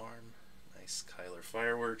 State Farm. Nice Kyler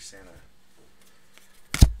Fireworks and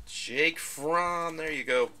a Jake Fromm. There you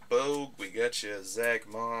go, Bogue. We got you Zach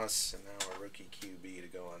Moss, and now a rookie QB to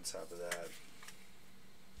go on top of that.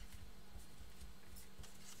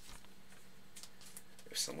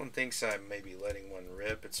 If someone thinks I'm maybe letting one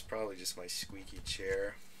rip, it's probably just my squeaky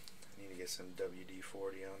chair. I need to get some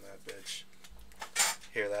WD-40 on that bitch.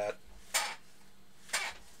 Hear that?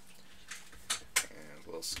 And a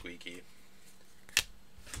little squeaky.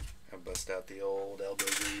 I bust out the old elbow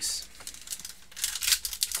grease.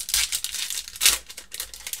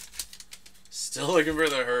 Still looking for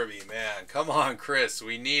the Herbie, man. Come on, Chris.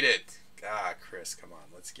 We need it. Ah, Chris, come on.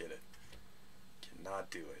 Let's get it. Cannot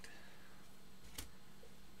do it.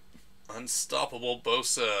 Unstoppable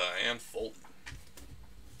Bosa and Fulton.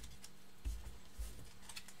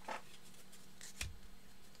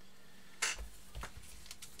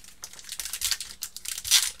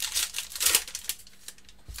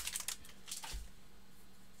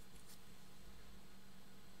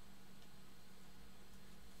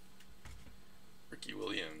 Ricky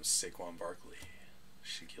Williams, Saquon Barkley,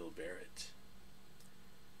 Shaquille Barrett,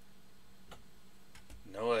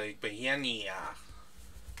 Noah Igbehania,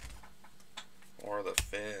 or the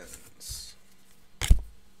Finns.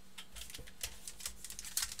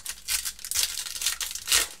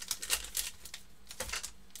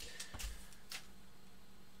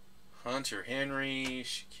 Hunter Henry,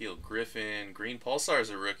 Shaquille Griffin, Green Pulsar's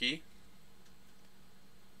a rookie.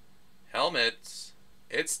 Helmet,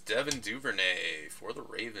 it's Devin Duvernay for the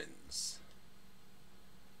Ravens.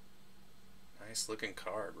 Nice looking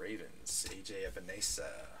card, Ravens. AJ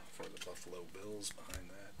Epinesa for the Buffalo Bills behind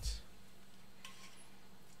that.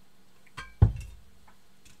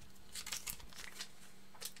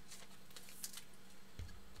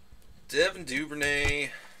 Devin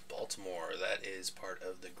Duvernay, Baltimore. That is part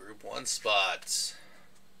of the Group 1 spot.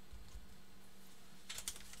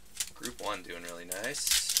 Group 1 doing really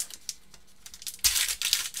nice.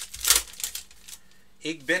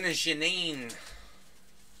 Igbenjanin.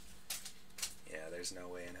 Yeah, there's no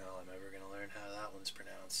way in hell I'm ever going to learn how that one's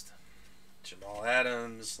pronounced. Jamal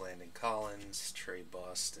Adams, Landon Collins, Trey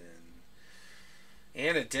Boston,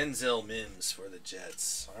 and a Denzel Mims for the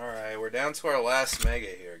Jets. Alright, we're down to our last mega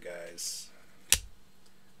here, guys.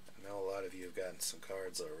 I know a lot of you have gotten some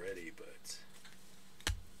cards already, but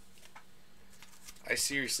I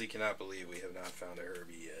seriously cannot believe we have not found a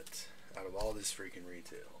Herbie yet out of all this freaking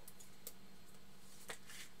retail.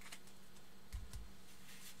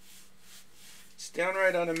 It's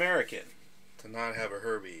downright un-American to not have a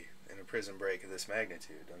Herbie in a Prizm break of this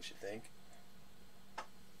magnitude, don't you think?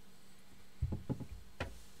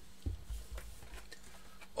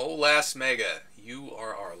 Oh, last mega, you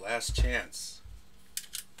are our last chance.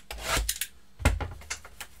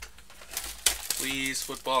 Please,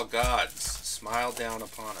 football gods, smile down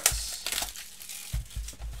upon us.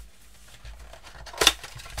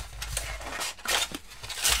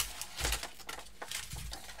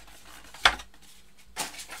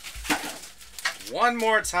 One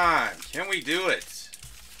more time. Can we do it?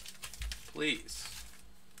 Please.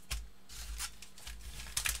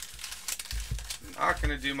 I'm not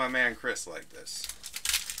going to do my man Chris like this.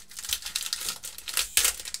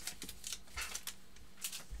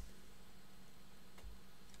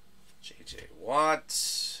 J.J.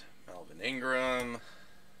 Watt, Melvin Ingram,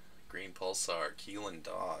 Green Pulsar, Keelan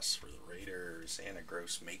Doss for the Raiders, Anna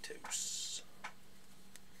Gross Matos.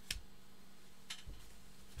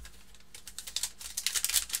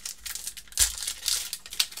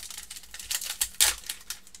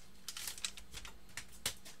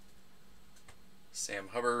 Sam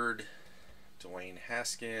Hubbard, Dwayne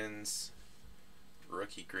Haskins,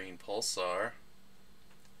 rookie Green Pulsar,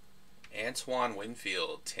 Antoine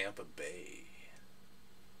Winfield, Tampa Bay,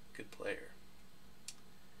 good player,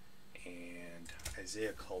 and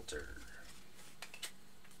Isaiah Coulter.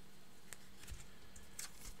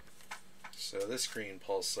 So this Green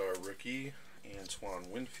Pulsar rookie, Antoine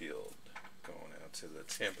Winfield, going out to the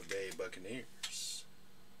Tampa Bay Buccaneers.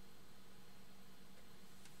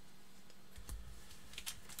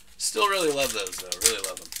 Still really love those, though. Really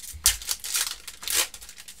love them.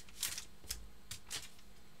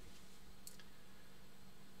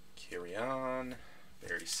 Carry on.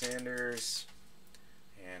 Barry Sanders.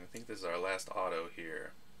 And I think this is our last auto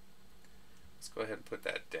here. Let's go ahead and put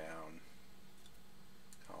that down.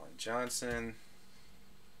 Colin Johnson.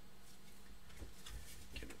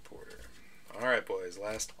 Kid Porter. Alright, boys.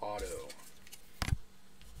 Last auto.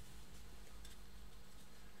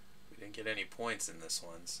 We didn't get any points in this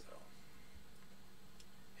one, so.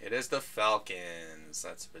 It is the Falcons.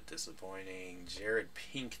 That's a bit disappointing. Jared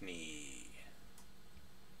Pinkney.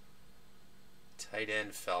 Tight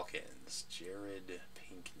end Falcons. Jared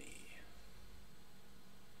Pinkney.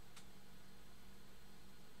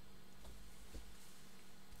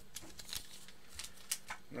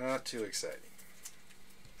 Not too exciting.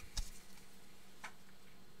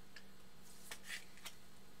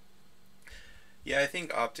 Yeah, I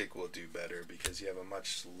think Optic will do better because you have a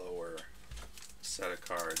much lower set of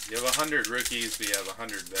cards. You have 100 rookies, but you have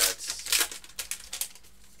 100 vets.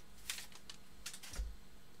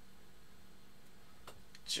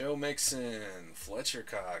 Joe Mixon, Fletcher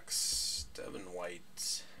Cox, Devin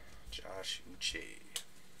White, Josh Uche.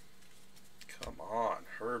 Come on,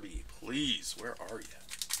 Herbie, please, where are you?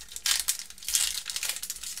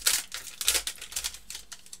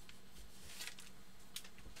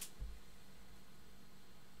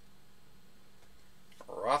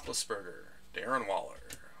 Roethlisberger, Darren Waller,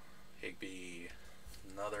 Higbee,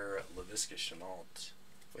 another Laviska Shenault.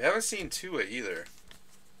 We haven't seen Tua either.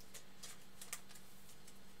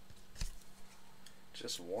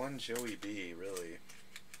 Just one Joey B, really.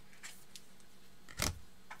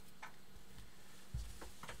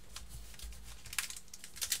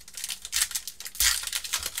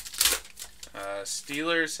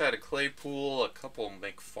 Steelers had a Claypool, a couple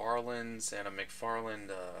McFarlands, and a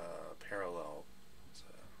McFarland parallel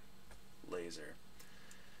laser.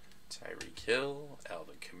 Tyreek Hill,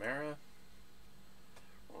 Alvin Kamara,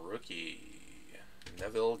 Rookie,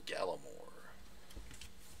 Neville Gallimore.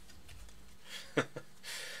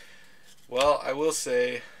 Well, I will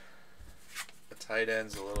say a tight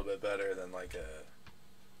end's a little bit better than like a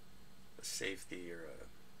safety or a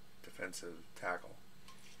defensive tackle.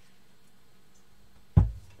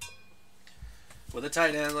 With a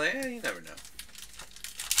tight end, like, you never know.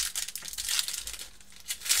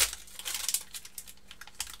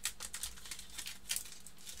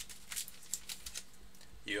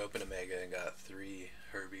 You open a mega and got 3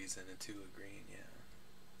 Herbies and a 2 of green, yeah.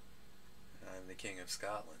 I'm the king of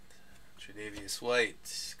Scotland. Tre'Davious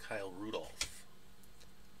White, Kyle Rudolph.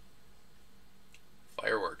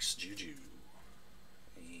 Fireworks, Juju.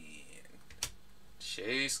 And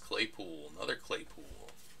Chase Claypool, another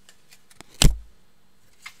Claypool.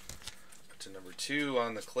 Up to number 2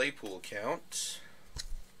 on the Claypool count.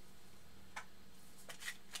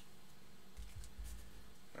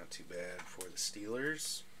 Not too bad for the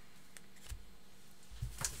Steelers.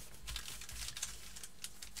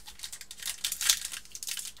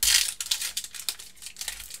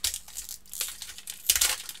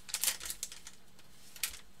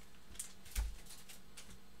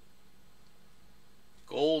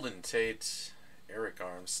 Golden Tate, Eric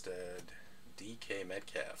Armstead, DK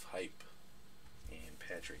Metcalf, Hype, and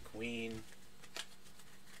Patrick Queen.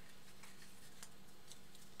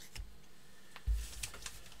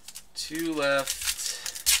 Two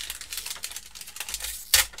left.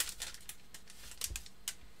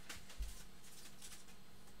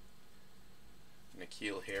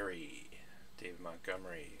 N'Keal Harry, David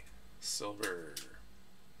Montgomery, Silver,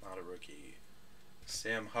 not a rookie.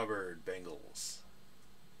 Sam Hubbard, Bengals.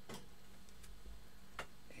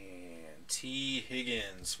 And T.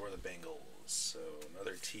 Higgins for the Bengals. So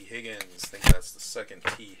another T. Higgins. I think that's the second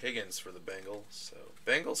T. Higgins for the Bengals. So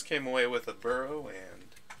Bengals came away with a Burrow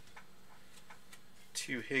and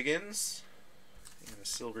 2 Higgins. And a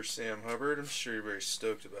silver Sam Hubbard. I'm sure you're very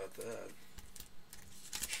stoked about that.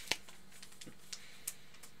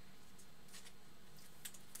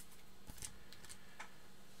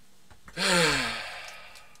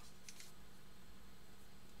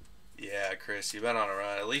 Yeah, Chris, you've been on a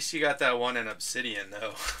run. At least you got that one in Obsidian,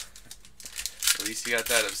 though. At least you got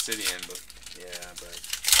that Obsidian, but yeah, but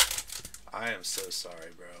I am so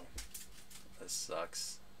sorry, bro. This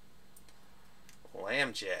sucks.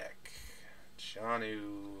 Lambjack,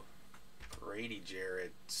 Jonnu, Grady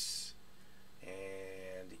Jarrett,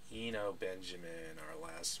 and Eno Benjamin, our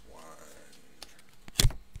last one.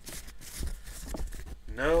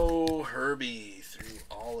 No Herbie through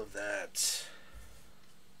all of that.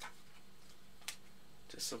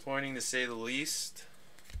 Disappointing to say the least.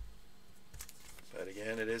 But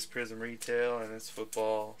again, it is Prizm Retail and it's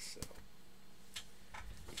football, so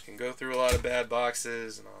you can go through a lot of bad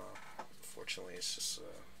boxes, and unfortunately it's just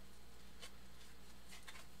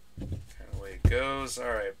kind of the way it goes.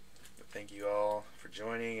 Alright, thank you all for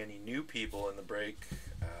joining. Any new people in the break,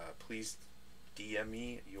 please DM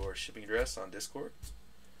me your shipping address on Discord.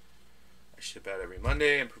 I ship out every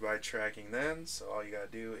Monday and provide tracking then, so all you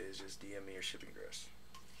gotta do is just DM me your shipping address.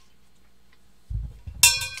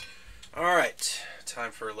 Alright,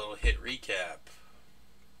 time for a little hit recap.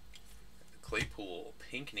 Claypool,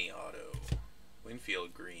 Pinkney Auto,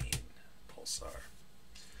 Winfield Green, Pulsar.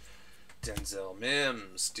 Denzel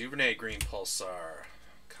Mims, Duvernay Green Pulsar,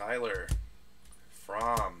 Kyler,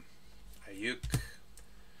 Fromm, Ayuk,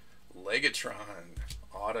 Legatron,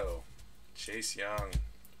 Auto, Chase Young,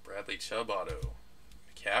 Bradley Chubb Auto,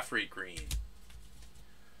 McCaffrey Green,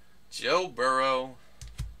 Joe Burrow,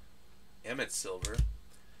 Emmett Silver,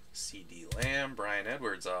 C.D. Lamb, Brian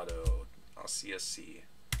Edwards Auto, CSC,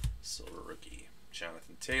 Silver Rookie,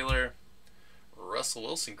 Jonathan Taylor, Russell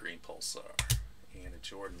Wilson Green Pulsar, and a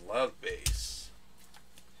Jordan Love base.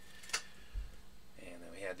 And then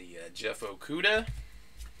we had the Jeff Okudah,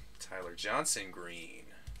 Tyler Johnson Green,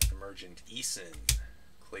 Emergent Eason,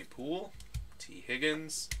 Claypool, T.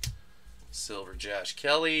 Higgins, Silver Josh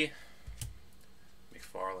Kelly,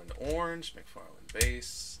 McFarland Orange, McFarland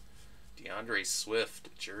base, DeAndre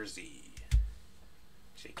Swift Jersey,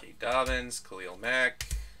 J.K. Dobbins, Khalil Mack,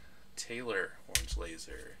 Taylor Orange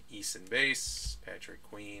Laser, Eason base, Patrick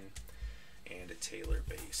Queen, and a Taylor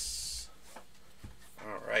base.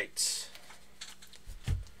 Alright.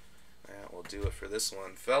 That will do it for this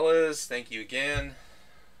one, fellas. Thank you again.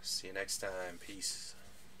 See you next time. Peace.